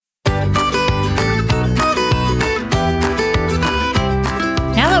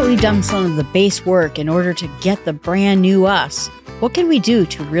done some of the base work in order to get the brand new us, what can we do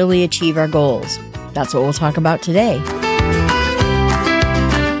to really achieve our goals? That's what we'll talk about today.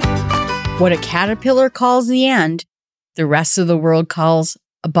 What a caterpillar calls the end, the rest of the world calls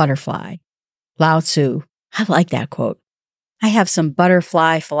a butterfly. Lao Tzu. I like that quote. I have some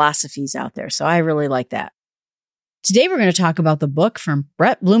butterfly philosophies out there, so I really like that. Today we're going to talk about the book from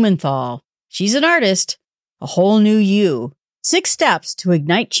Brett Blumenthal. She's an artist, A Whole New You. 6 Steps to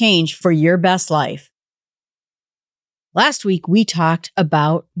Ignite Change for Your Best Life. Last week, we talked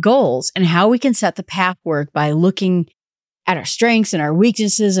about goals and how we can set the path work by looking at our strengths and our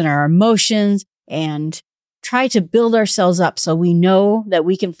weaknesses and our emotions and try to build ourselves up so we know that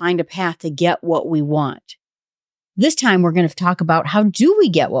we can find a path to get what we want. This time, we're going to talk about how do we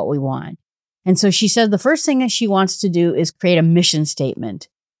get what we want. And so she said the first thing that she wants to do is create a mission statement.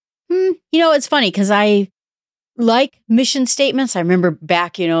 It's funny because I like mission statements. I remember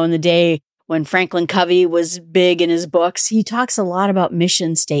back, in the day when Franklin Covey was big in his books, he talks a lot about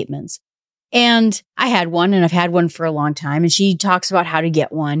mission statements. And I had one and I've had one for a long time. And she talks about how to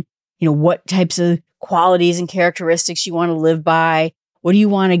get one, what types of qualities and characteristics you want to live by. What do you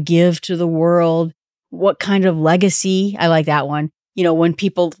want to give to the world? What kind of legacy? I like that one. When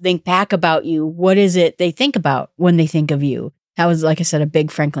people think back about you, what is it they think about when they think of you? That was, like I said, a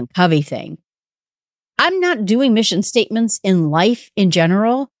big Franklin Covey thing. I'm not doing mission statements in life in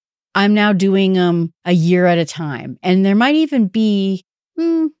general. I'm now doing them a year at a time. And there might even be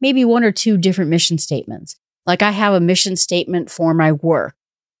maybe 1 or 2 different mission statements. Like I have a mission statement for my work.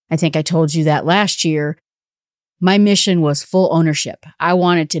 I think I told you that last year. My mission was full ownership. I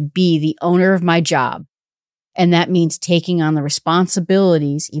wanted to be the owner of my job. And that means taking on the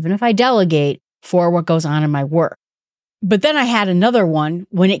responsibilities, even if I delegate, for what goes on in my work. But then I had another one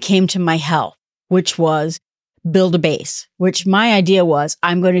when it came to my health, which was build a base, which my idea was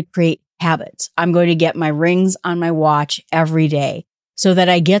I'm going to create habits. I'm going to get my rings on my watch every day so that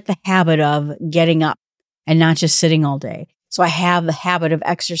I get the habit of getting up and not just sitting all day. So I have the habit of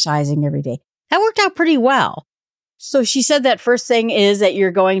exercising every day. That worked out pretty well. So she said that first thing is that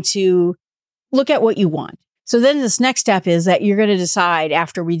you're going to look at what you want. So then this next step is that you're going to decide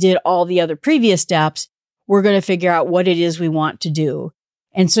after we did all the other previous steps, we're going to figure out what it is we want to do.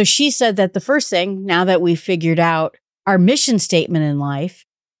 And so she said that the first thing, now that we've figured out our mission statement in life,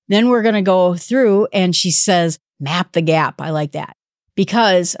 then we're going to go through and she says, map the gap. I like that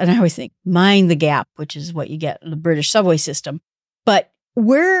because, and I always think mind the gap, which is what you get in the British subway system. But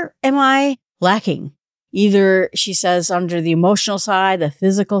where am I lacking? Either she says under the emotional side, the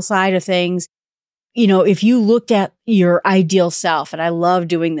physical side of things. If you looked at your ideal self, and I love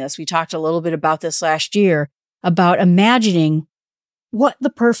doing this, we talked a little bit about this last year, about imagining what the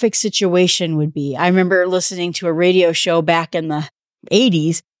perfect situation would be. I remember listening to a radio show back in the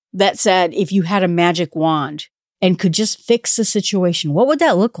 80s that said, if you had a magic wand and could just fix the situation, what would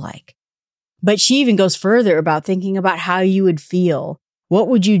that look like? But she even goes further about thinking about how you would feel. What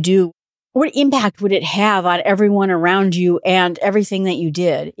would you do? What impact would it have on everyone around you and everything that you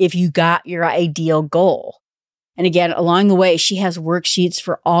did if you got your ideal goal? And again, along the way, she has worksheets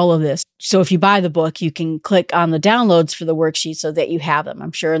for all of this. So if you buy the book, you can click on the downloads for the worksheets so that you have them.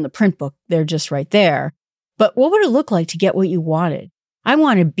 I'm sure in the print book, they're just right there. But what would it look like to get what you wanted? I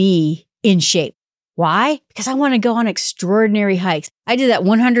want to be in shape. Why? Because I want to go on extraordinary hikes. I did that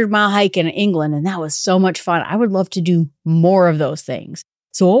 100-mile hike in England, and that was so much fun. I would love to do more of those things.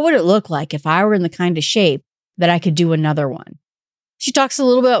 So what would it look like if I were in the kind of shape that I could do another one? She talks a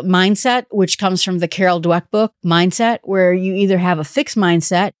little bit about mindset, which comes from the Carol Dweck book, Mindset, where you either have a fixed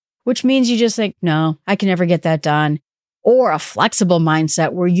mindset, which means you just think, no, I can never get that done, or a flexible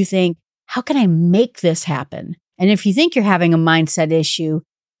mindset where you think, how can I make this happen? And if you think you're having a mindset issue,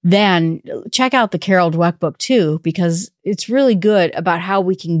 then check out the Carol Dweck book too, because it's really good about how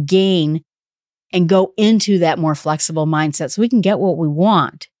we can gain and go into that more flexible mindset so we can get what we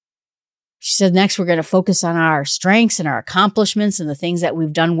want. She said next we're going to focus on our strengths and our accomplishments and the things that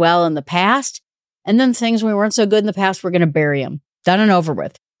we've done well in the past. And then things we weren't so good in the past, we're going to bury them. Done and over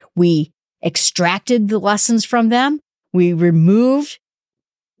with. We extracted the lessons from them. We removed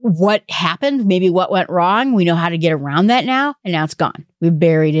what happened, maybe what went wrong. We know how to get around that now, and now it's gone. We've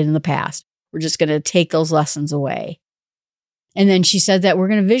buried it in the past. We're just going to take those lessons away. And then she said that we're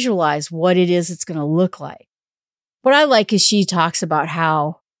going to visualize what it is it's going to look like. What I like is she talks about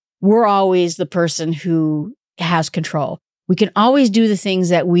how we're always the person who has control. We can always do the things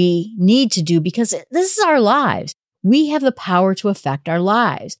that we need to do because this is our lives. We have the power to affect our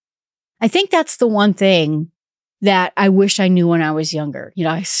lives. I think that's the one thing that I wish I knew when I was younger.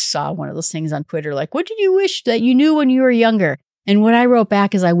 I saw one of those things on Twitter, like, what did you wish that you knew when you were younger? And what I wrote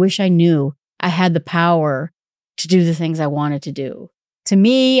back is, I wish I knew I had the power to do the things I wanted to do. To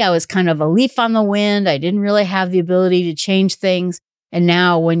me, I was kind of a leaf on the wind. I didn't really have the ability to change things. And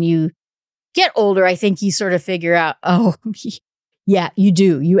now when you get older, I think you sort of figure out, oh, yeah, you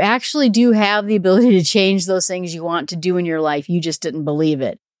do. You actually do have the ability to change those things you want to do in your life. You just didn't believe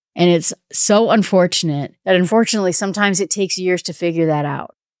it. And it's so unfortunate that unfortunately, sometimes it takes years to figure that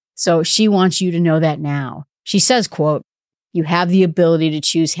out. So she wants you to know that now. She says, quote, "You have the ability to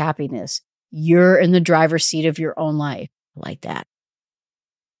choose happiness. You're in the driver's seat of your own life." I like that.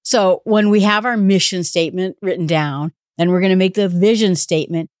 So when we have our mission statement written down, then we're going to make the vision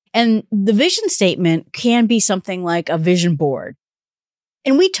statement. And the vision statement can be something like a vision board.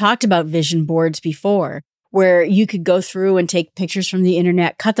 And we talked about vision boards before, where you could go through and take pictures from the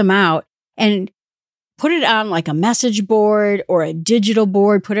internet, cut them out, and put it on like a message board or a digital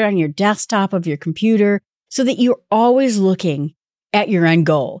board, put it on your desktop of your computer so that you're always looking at your end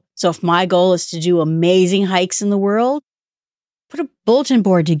goal. So if my goal is to do amazing hikes in the world, put a bulletin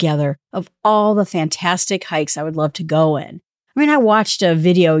board together of all the fantastic hikes I would love to go in. I mean, I watched a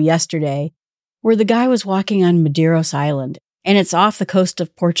video yesterday where the guy was walking on Madeiros Island, and it's off the coast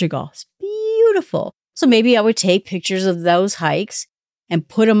of Portugal. It's beautiful. So maybe I would take pictures of those hikes and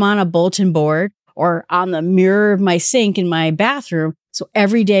put them on a bulletin board or on the mirror of my sink in my bathroom. So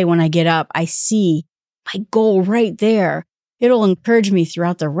every day when I get up, I see my goal right there. It'll encourage me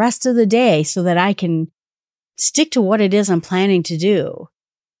throughout the rest of the day so that I can stick to what it is I'm planning to do.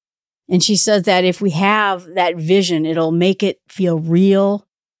 And she says that if we have that vision, it'll make it feel real.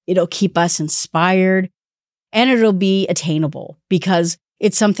 It'll keep us inspired, and it'll be attainable because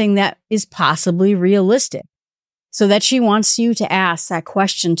it's something that is possibly realistic. So that she wants you to ask that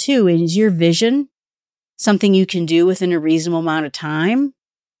question too. Is your vision something you can do within a reasonable amount of time?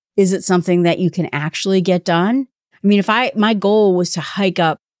 Is it something that you can actually get done? I mean, if my goal was to hike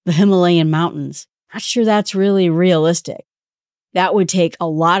up the Himalayan mountains, I'm not sure that's really realistic. That would take a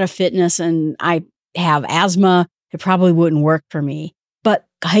lot of fitness, and I have asthma. It probably wouldn't work for me. But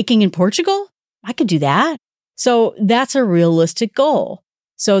hiking in Portugal, I could do that. So that's a realistic goal.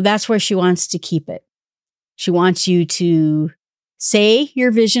 So that's where she wants to keep it. She wants you to say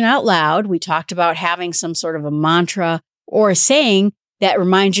your vision out loud. We talked about having some sort of a mantra or a saying that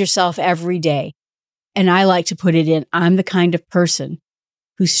reminds yourself every day. And I like to put it in, I'm the kind of person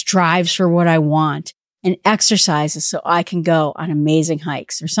who strives for what I want and exercises so I can go on amazing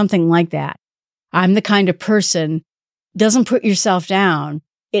hikes or something like that. I'm the kind of person, doesn't put yourself down.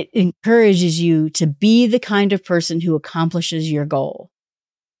 It encourages you to be the kind of person who accomplishes your goal.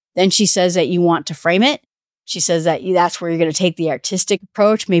 Then she says that you want to frame it. She says that that's where you're going to take the artistic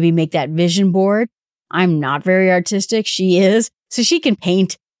approach, maybe make that vision board. I'm not very artistic. She is. So she can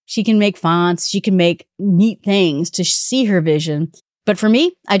paint. She can make fonts. She can make neat things to see her vision. But for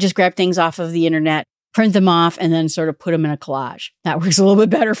me, I just grab things off of the internet, print them off, and then sort of put them in a collage. That works a little bit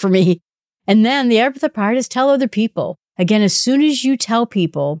better for me. And then the other part is tell other people. Again, as soon as you tell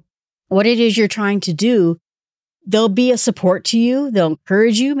people what it is you're trying to do, they'll be a support to you. They'll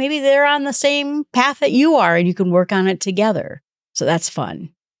encourage you. Maybe they're on the same path that you are and you can work on it together. So that's fun.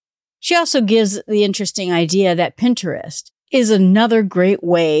 She also gives the interesting idea that Pinterest is another great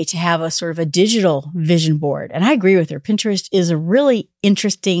way to have a sort of a digital vision board. And I agree with her. Pinterest is a really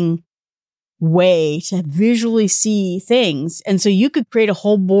interesting way to visually see things. And so you could create a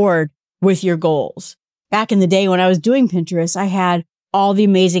whole board with your goals. Back in the day when I was doing Pinterest, I had all the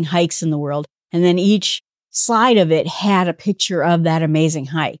amazing hikes in the world. And then each slide of it had a picture of that amazing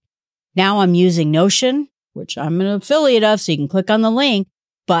hike. Now I'm using Notion, which I'm an affiliate of, so you can click on the link.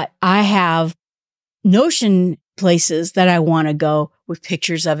 But I have Notion places that I want to go with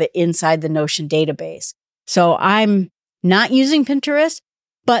pictures of it inside the Notion database. So I'm not using Pinterest,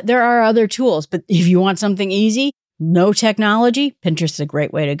 but there are other tools. But if you want something easy, no technology, Pinterest is a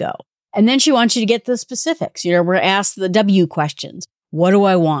great way to go. And then she wants you to get the specifics. We're going to ask the W questions. What do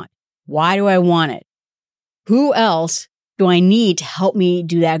I want? Why do I want it? Who else do I need to help me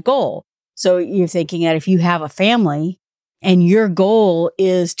do that goal? So you're thinking that if you have a family and your goal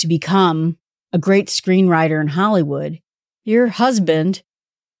is to become a great screenwriter in Hollywood, your husband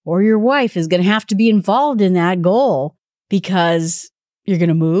or your wife is going to have to be involved in that goal because you're going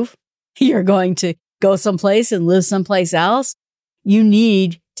to move. You're going to go someplace and live someplace else. You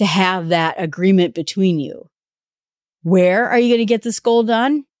need to have that agreement between you. Where are you going to get this goal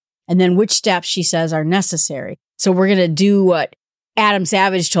done? And then which steps, she says, are necessary. So we're going to do what Adam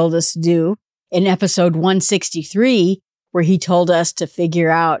Savage told us to do in episode 163, where he told us to figure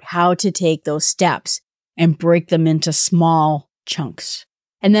out how to take those steps and break them into small chunks.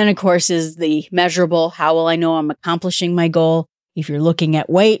 And then, of course, is the measurable. How will I know I'm accomplishing my goal? If you're looking at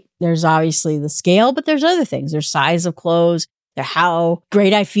weight, there's obviously the scale, but there's other things. There's size of clothes, how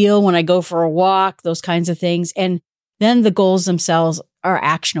great I feel when I go for a walk, those kinds of things. And then the goals themselves are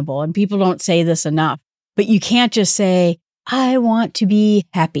actionable. And people don't say this enough, but you can't just say, I want to be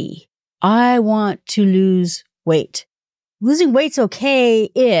happy. I want to lose weight. Losing weight's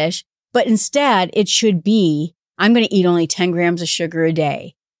okay-ish, but instead it should be, I'm going to eat only 10 grams of sugar a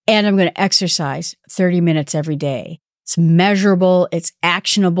day, and I'm going to exercise 30 minutes every day. It's measurable, it's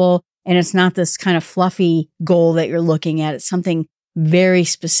actionable, and it's not this kind of fluffy goal that you're looking at. It's something very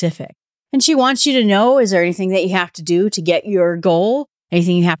specific. And she wants you to know, is there anything that you have to do to get your goal?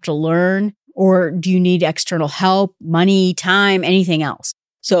 Anything you have to learn? Or do you need external help, money, time, anything else?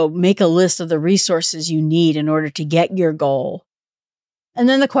 So make a list of the resources you need in order to get your goal. And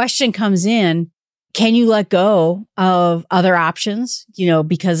then the question comes in, can you let go of other options?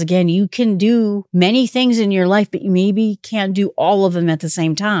 Because again, you can do many things in your life, but you maybe can't do all of them at the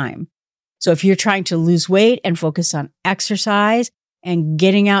same time. So if you're trying to lose weight and focus on exercise and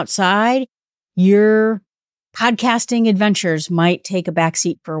getting outside, your podcasting adventures might take a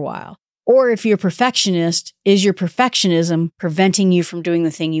backseat for a while. Or if you're a perfectionist, is your perfectionism preventing you from doing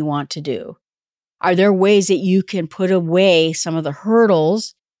the thing you want to do? Are there ways that you can put away some of the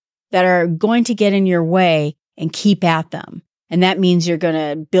hurdles that are going to get in your way and keep at them? And that means you're going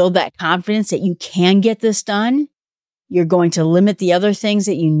to build that confidence that you can get this done. You're going to limit the other things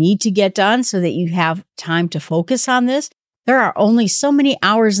that you need to get done so that you have time to focus on this. There are only so many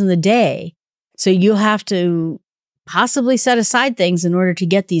hours in the day, so you'll have to possibly set aside things in order to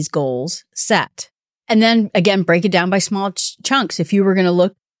get these goals set. And then again, break it down by small chunks. If you were going to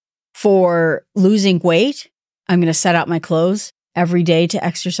look for losing weight, I'm going to set out my clothes every day to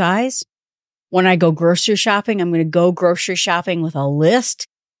exercise. When I go grocery shopping, I'm going to go grocery shopping with a list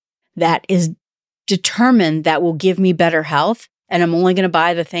that is determined that will give me better health. And I'm only going to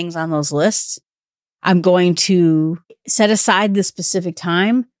buy the things on those lists. I'm going to set aside the specific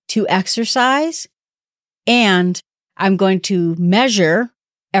time to exercise, and I'm going to measure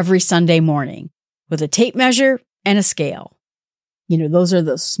every Sunday morning with a tape measure and a scale. Those are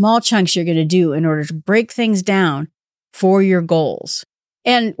the small chunks you're going to do in order to break things down for your goals.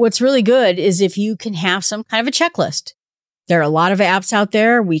 And what's really good is if you can have some kind of a checklist. There are a lot of apps out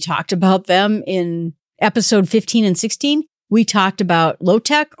there. We talked about them in episode 15 and 16. We talked about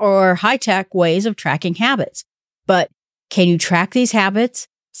low-tech or high-tech ways of tracking habits. But can you track these habits?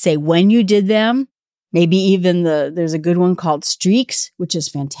 Say when you did them. Maybe even there's a good one called Streaks, which is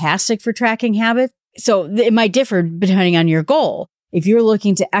fantastic for tracking habits. So it might differ depending on your goal. If you're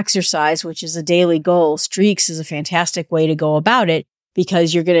looking to exercise, which is a daily goal, Streaks is a fantastic way to go about it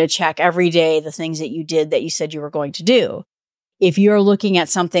because you're going to check every day the things that you did that you said you were going to do. If you're looking at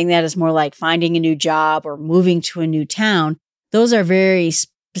something that is more like finding a new job or moving to a new town, those are very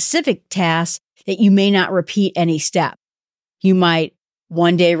specific tasks that you may not repeat any step. You might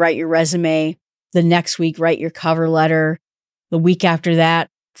one day write your resume, the next week write your cover letter, the week after that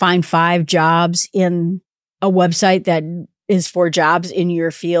find 5 jobs in a website that is for jobs in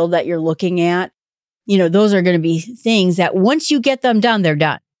your field that you're looking at. Those are going to be things that once you get them done, they're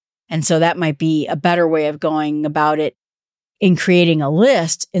done. And so that might be a better way of going about it in creating a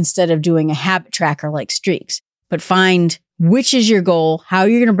list instead of doing a habit tracker like Streaks. But find which is your goal, how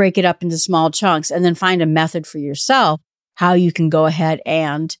you're going to break it up into small chunks, and then find a method for yourself how you can go ahead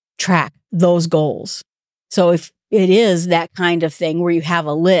and track those goals. So if it is that kind of thing where you have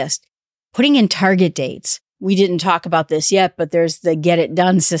a list, putting in target dates. We didn't talk about this yet, but there's the get it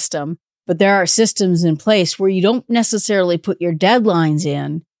done system. But there are systems in place where you don't necessarily put your deadlines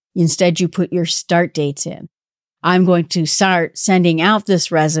in. Instead, you put your start dates in. I'm going to start sending out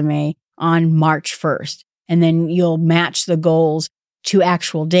this resume on March 1st. And then you'll match the goals to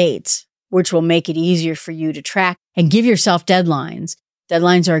actual dates, which will make it easier for you to track and give yourself deadlines.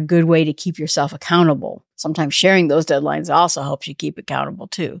 Deadlines are a good way to keep yourself accountable. Sometimes sharing those deadlines also helps you keep accountable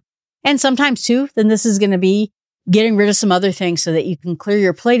too. And sometimes too, then this is going to be getting rid of some other things so that you can clear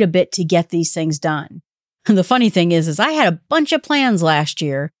your plate a bit to get these things done. And the funny thing is I had a bunch of plans last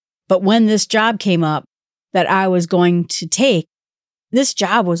year, but when this job came up that I was going to take, this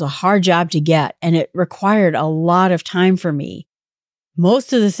job was a hard job to get and it required a lot of time for me.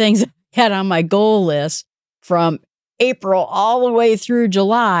 Most of the things I had on my goal list from April all the way through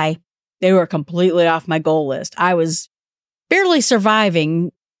July, they were completely off my goal list. I was barely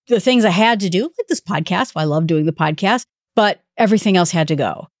surviving the things I had to do, like this podcast. I love doing the podcast, but everything else had to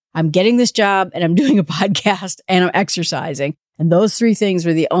go. I'm getting this job and I'm doing a podcast and I'm exercising. And those 3 things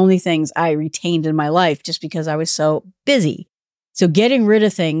were the only things I retained in my life just because I was so busy. So getting rid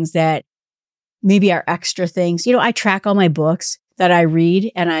of things that maybe are extra things. I track all my books. that I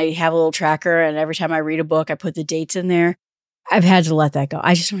read, and I have a little tracker, and every time I read a book, I put the dates in there. I've had to let that go.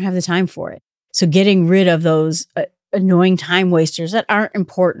 I just don't have the time for it. So getting rid of those annoying time wasters that aren't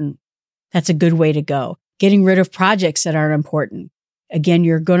important, that's a good way to go. Getting rid of projects that aren't important. Again,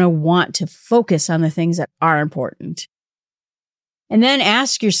 you're going to want to focus on the things that are important. And then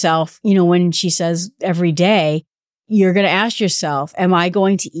ask yourself, when she says every day, you're going to ask yourself, am I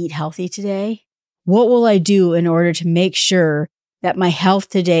going to eat healthy today? What will I do in order to make sure that my health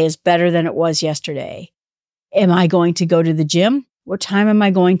today is better than it was yesterday? Am I going to go to the gym? What time am I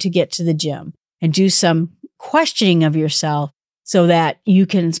going to get to the gym? And do some questioning of yourself so that you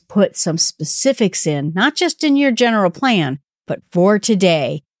can put some specifics in, not just in your general plan, but for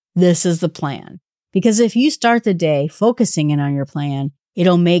today, this is the plan. Because if you start the day focusing in on your plan,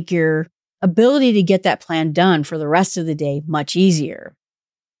 it'll make your ability to get that plan done for the rest of the day much easier.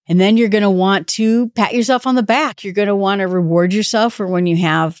 And then you're going to want to pat yourself on the back. You're going to want to reward yourself for when you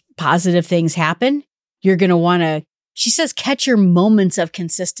have positive things happen. You're going to want to, she says, catch your moments of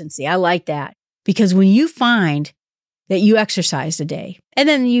consistency. I like that because when you find that you exercised a day and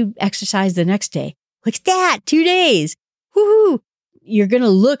then you exercise the next day, like that, 2 days, woohoo, you're going to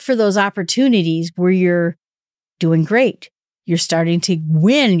look for those opportunities where you're doing great. You're starting to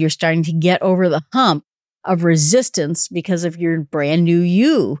win. You're starting to get over the hump of resistance because of your brand new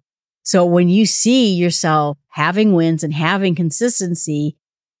you. So when you see yourself having wins and having consistency,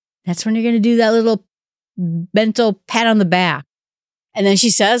 that's when you're going to do that little mental pat on the back. And then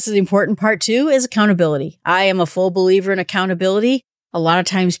she says the important part too is accountability. I am a full believer in accountability. A lot of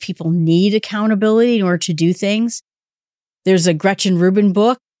times people need accountability in order to do things. There's a Gretchen Rubin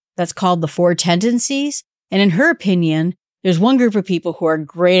book that's called The Four Tendencies. And in her opinion, there's one group of people who are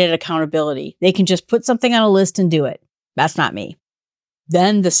great at accountability. They can just put something on a list and do it. That's not me.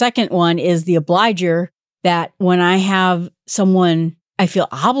 Then the second one is the obliger, that when I have someone I feel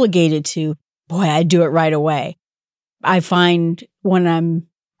obligated to, boy, I do it right away. I find when I'm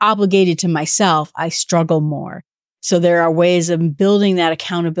obligated to myself, I struggle more. So there are ways of building that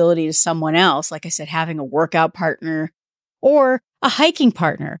accountability to someone else. Like I said, having a workout partner or a hiking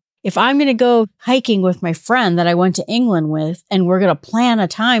partner. If I'm going to go hiking with my friend that I went to England with, and we're going to plan a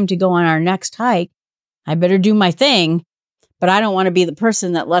time to go on our next hike, I better do my thing, but I don't want to be the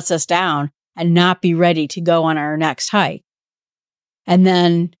person that lets us down and not be ready to go on our next hike. And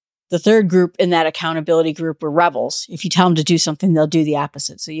then the third group in that accountability group were rebels. If you tell them to do something, they'll do the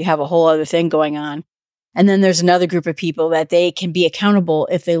opposite. So you have a whole other thing going on. And then there's another group of people that they can be accountable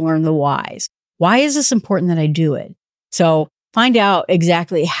if they learn the whys. Why is this important that I do it? So find out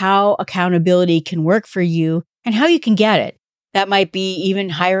exactly how accountability can work for you and how you can get it. That might be even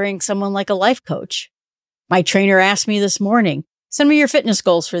hiring someone like a life coach. My trainer asked me this morning, send me your fitness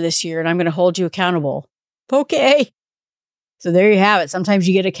goals for this year and I'm going to hold you accountable. Okay. So there you have it. Sometimes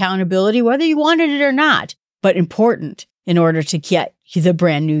you get accountability, whether you wanted it or not, but important in order to get the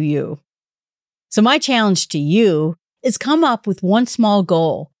brand new you. So my challenge to you is come up with one small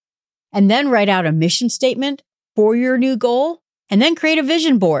goal and then write out a mission statement for your new goal, and then create a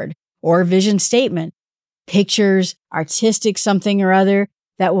vision board or vision statement, pictures, artistic something or other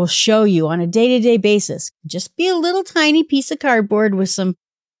that will show you on a day-to-day basis. Just be a little tiny piece of cardboard with some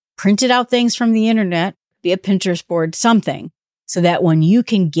printed out things from the internet, be a Pinterest board, something, so that when you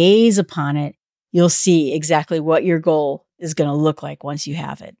can gaze upon it, you'll see exactly what your goal is going to look like once you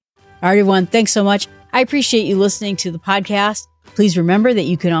have it. All right, everyone, thanks so much. I appreciate you listening to the podcast. Please remember that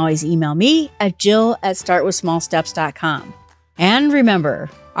you can always email me at jill@startwithsmallsteps.com. And remember,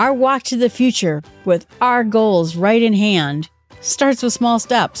 our walk to the future with our goals right in hand starts with small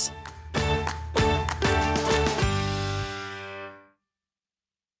steps.